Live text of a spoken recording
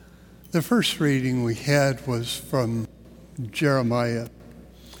The first reading we had was from Jeremiah.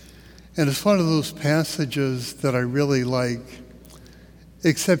 And it's one of those passages that I really like,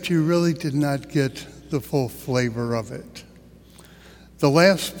 except you really did not get the full flavor of it. The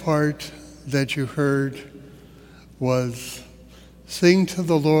last part that you heard was, "Sing to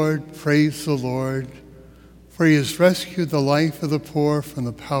the Lord, praise the Lord, for he has rescued the life of the poor from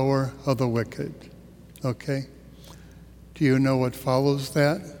the power of the wicked." Okay? Do you know what follows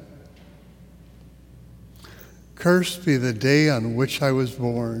that? "Cursed be the day on which I was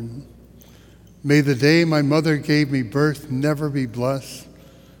born. May the day my mother gave me birth never be blessed.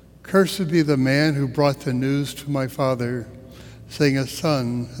 Cursed be the man who brought the news to my father, saying, a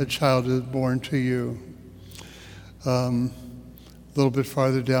son, a child is born to you." A little bit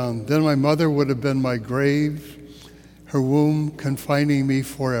farther down. "Then my mother would have been my grave, her womb confining me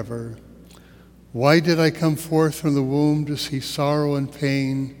forever. Why did I come forth from the womb to see sorrow and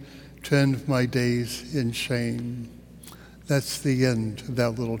pain, to end my days in shame?" That's the end of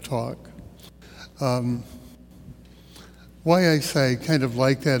that little talk. Why I say I kind of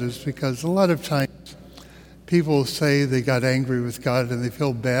like that is because a lot of times people say they got angry with God and they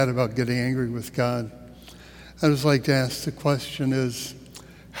feel bad about getting angry with God. I just like to ask the question is,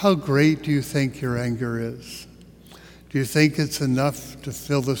 how great do you think your anger is? Do you think it's enough to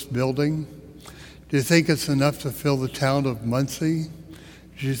fill this building? Do you think it's enough to fill the town of Muncie?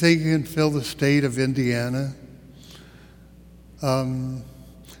 Do you think you can fill the state of Indiana?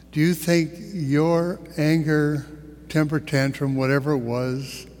 Do you think your anger, temper tantrum, whatever it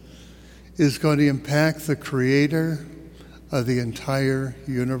was, is going to impact the creator of the entire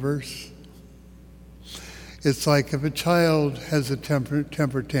universe? It's like if a child has a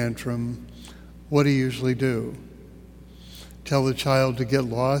temper tantrum, what do you usually do? Tell the child to get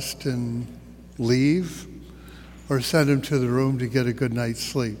lost and leave, or send him to the room to get a good night's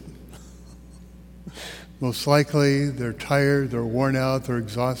sleep? Most likely they're tired, they're worn out, they're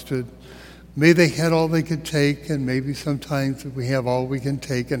exhausted. Maybe they had all they could take, and maybe sometimes we have all we can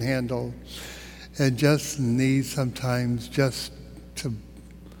take and handle, and just need sometimes just to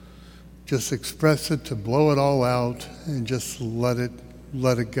express it, to blow it all out, and just let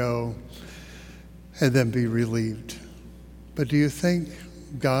it go, and then be relieved. But do you think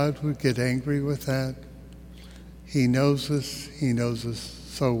God would get angry with that? He knows us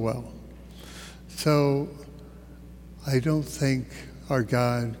so well. So I don't think our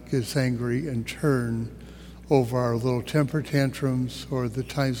God gets angry in turn over our little temper tantrums or the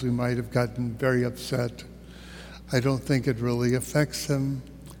times we might have gotten very upset. I don't think it really affects him.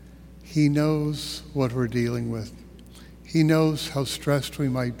 He knows what we're dealing with. He knows how stressed we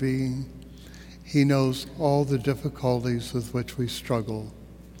might be. He knows all the difficulties with which we struggle.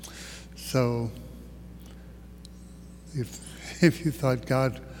 So if you thought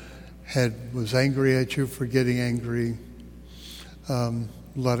God was angry at you for getting angry,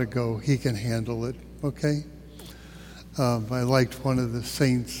 let it go. He can handle it, okay? I liked one of the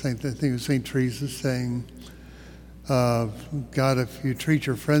saints, I think it was St. Teresa, saying, God, if you treat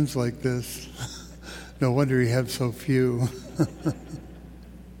your friends like this, no wonder you have so few.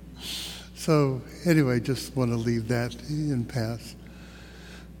 So anyway, just want to leave that in pass.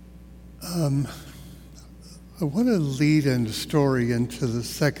 I want to lead in the story into the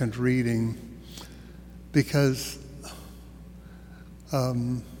second reading because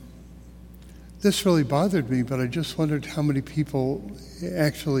this really bothered me, but I just wondered how many people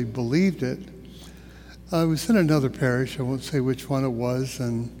actually believed it. I was in another parish, I won't say which one it was,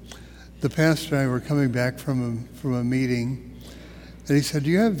 and the pastor and I were coming back from a meeting, and he said, "Do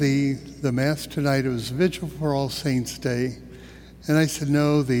you have the Mass tonight?" It was Vigil for All Saints' Day. And I said,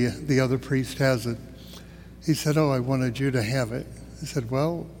 "No, the other priest has it." He said, "Oh, I wanted you to have it." I said,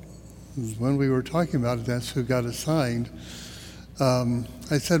 "Well, when we were talking about it, that's who got assigned."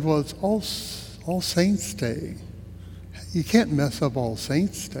 I said, "Well, it's All Saints' Day. You can't mess up All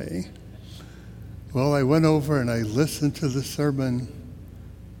Saints' Day." Well, I went over and I listened to the sermon.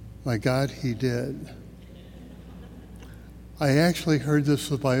 My God, he did. I actually heard this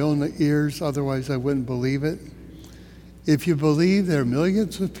with my own ears, otherwise I wouldn't believe it. If you believe there are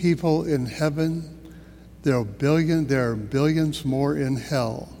millions of people in heaven, there are billions more in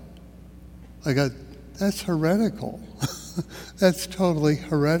hell. That's heretical. That's totally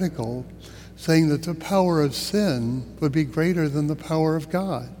heretical, saying that the power of sin would be greater than the power of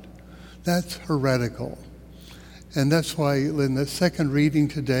God. That's heretical. And that's why in the second reading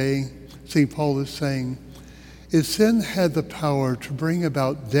today, St. Paul is saying, if sin had the power to bring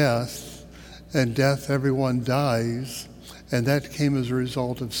about death, and death everyone dies, and that came as a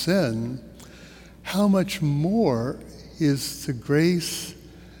result of sin, how much more is the grace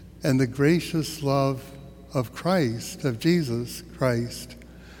and the gracious love of Christ, of Jesus Christ,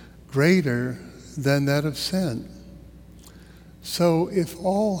 greater than that of sin. So if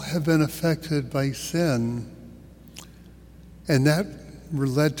all have been affected by sin, and that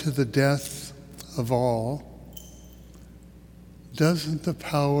led to the death of all, doesn't the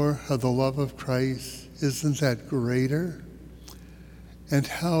power of the love of Christ, isn't that greater? And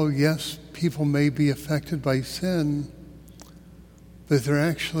how, yes, people may be affected by sin, but they're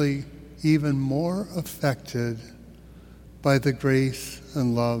actually even more affected by the grace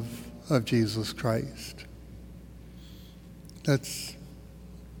and love of Jesus Christ.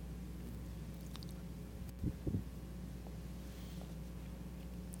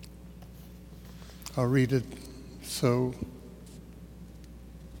 I'll read it.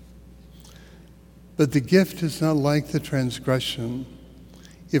 But the gift is not like the transgression.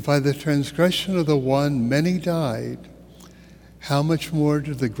 If by the transgression of the one many died, how much more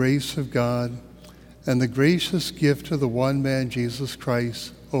did the grace of God and the gracious gift of the one man, Jesus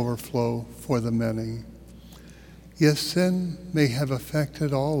Christ, overflow for the many? Yes, sin may have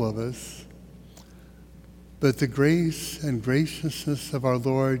affected all of us, but the grace and graciousness of our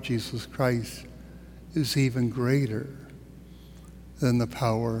Lord Jesus Christ is even greater than the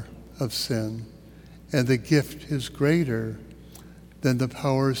power of sin. And the gift is greater than the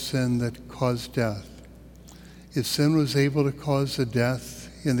power of sin that caused death. If sin was able to cause a death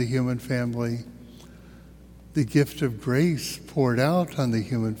in the human family, the gift of grace poured out on the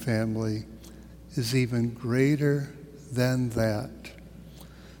human family is even greater than that.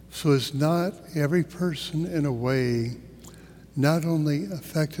 So is not every person in a way not only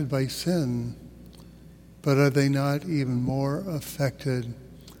affected by sin, but are they not even more affected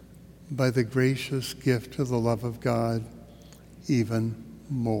by the gracious gift of the love of God even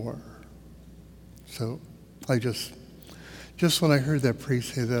more? So I just when I heard that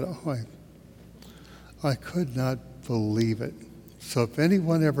priest say that, I could not believe it. So if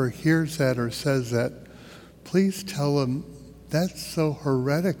anyone ever hears that or says that, please tell them that's so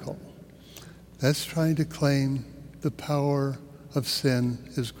heretical. That's trying to claim the power of sin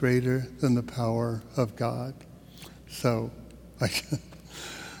is greater than the power of God. So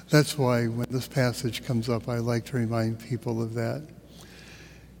that's why when this passage comes up, I like to remind people of that.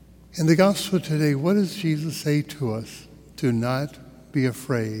 In the gospel today, what does Jesus say to us? Do not be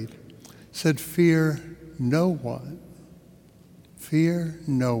afraid. He said, fear no one. Fear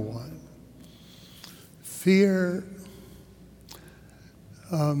no one. Fear,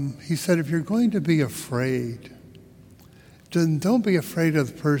 he said, if you're going to be afraid, then don't be afraid of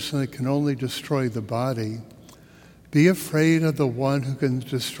the person that can only destroy the body. Be afraid of the one who can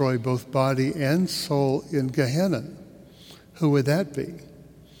destroy both body and soul in Gehenna. Who would that be?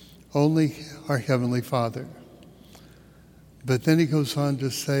 Only our Heavenly Father. But then he goes on to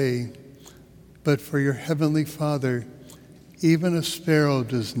say, but for your Heavenly Father, even a sparrow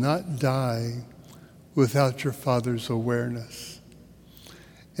does not die without your Father's awareness.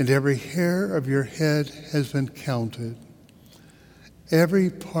 And every hair of your head has been counted. Every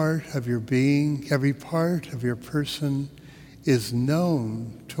part of your being, every part of your person is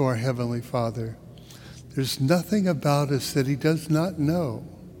known to our Heavenly Father. There's nothing about us that he does not know.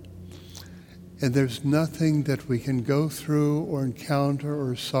 And there's nothing that we can go through or encounter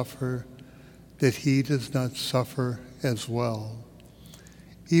or suffer that he does not suffer as well.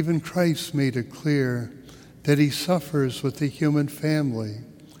 Even Christ made it clear that he suffers with the human family.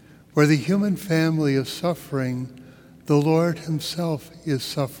 Where the human family is suffering, the Lord himself is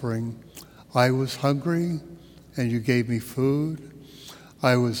suffering. I was hungry, and you gave me food.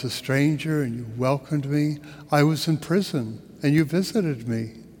 I was a stranger, and you welcomed me. I was in prison, and you visited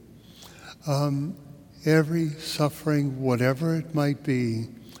me. Every suffering, whatever it might be,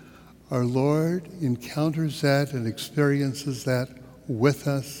 our Lord encounters that and experiences that with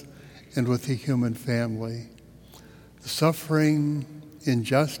us and with the human family. The suffering,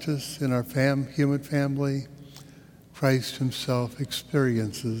 injustice in our human family, Christ himself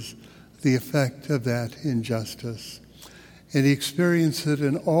experiences the effect of that injustice. And he experiences it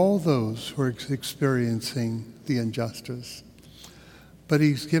in all those who are experiencing the injustice. But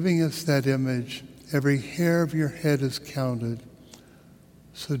he's giving us that image. Every hair of your head is counted.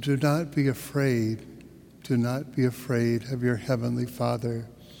 So do not be afraid. Do not be afraid of your Heavenly Father.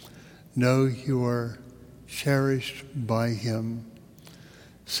 Know you are cherished by him.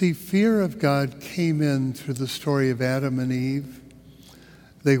 See, fear of God came in through the story of Adam and Eve.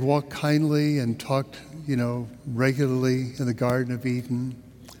 They walked kindly and talked, regularly in the Garden of Eden.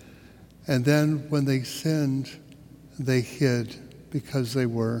 And then when they sinned, they hid because they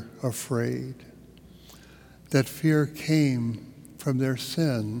were afraid. That fear came from their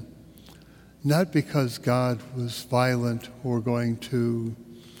sin, not because God was violent or going to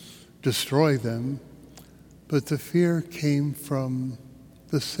destroy them, but the fear came from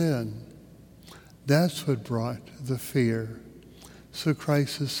the sin. That's what brought the fear. So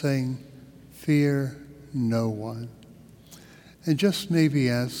Christ is saying, fear no one. And just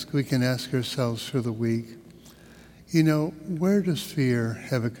maybe we can ask ourselves for the week, where does fear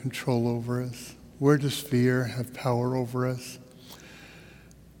have a control over us? Where does fear have power over us?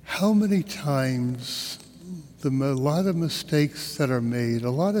 How many times a lot of mistakes that are made,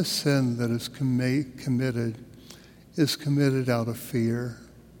 a lot of sin that is committed is committed out of fear.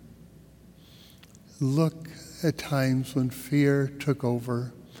 Look at times when fear took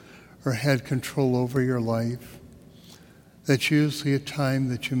over or had control over your life. That's usually a time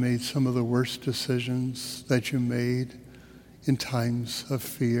that you made some of the worst decisions that you made in times of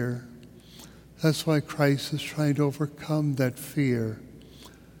fear. That's why Christ is trying to overcome that fear.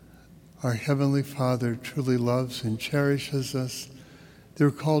 Our Heavenly Father truly loves and cherishes us. They're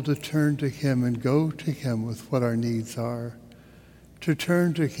called to turn to Him and go to Him with what our needs are, to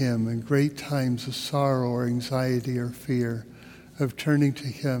turn to Him in great times of sorrow or anxiety or fear, of turning to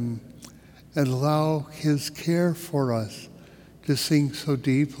Him and allow His care for us to sink so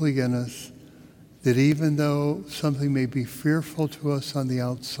deeply in us that even though something may be fearful to us on the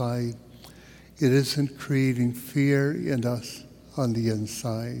outside, it isn't creating fear in us on the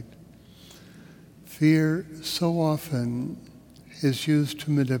inside. Fear so often is used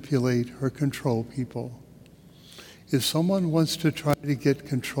to manipulate or control people. If someone wants to try to get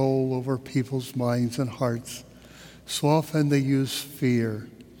control over people's minds and hearts, so often they use fear.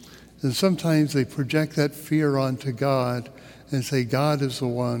 And sometimes they project that fear onto God and say, God is the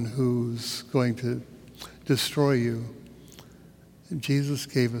one who's going to destroy you. And Jesus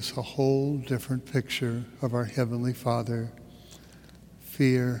gave us a whole different picture of our Heavenly Father.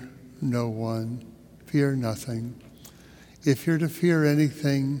 Fear no one. Fear nothing. If you're to fear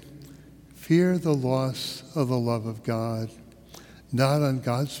anything, fear the loss of the love of God, not on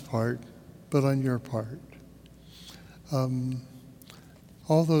God's part, but on your part.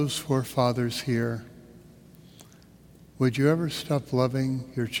 All those who are fathers here, would you ever stop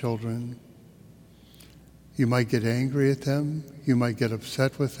loving your children? You might get angry at them, you might get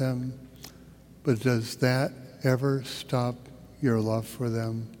upset with them, but does that ever stop your love for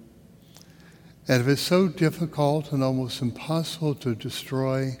them? And if it's so difficult and almost impossible to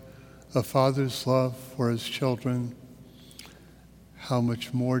destroy a father's love for his children, how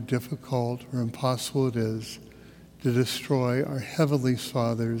much more difficult or impossible it is to destroy our Heavenly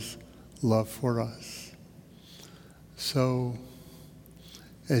Father's love for us. So,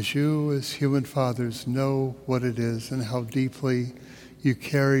 as you as human fathers know what it is and how deeply you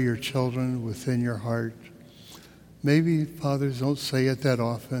carry your children within your heart, maybe fathers don't say it that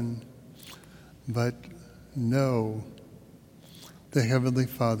often, but know the Heavenly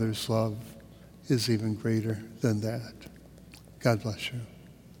Father's love is even greater than that. God bless you.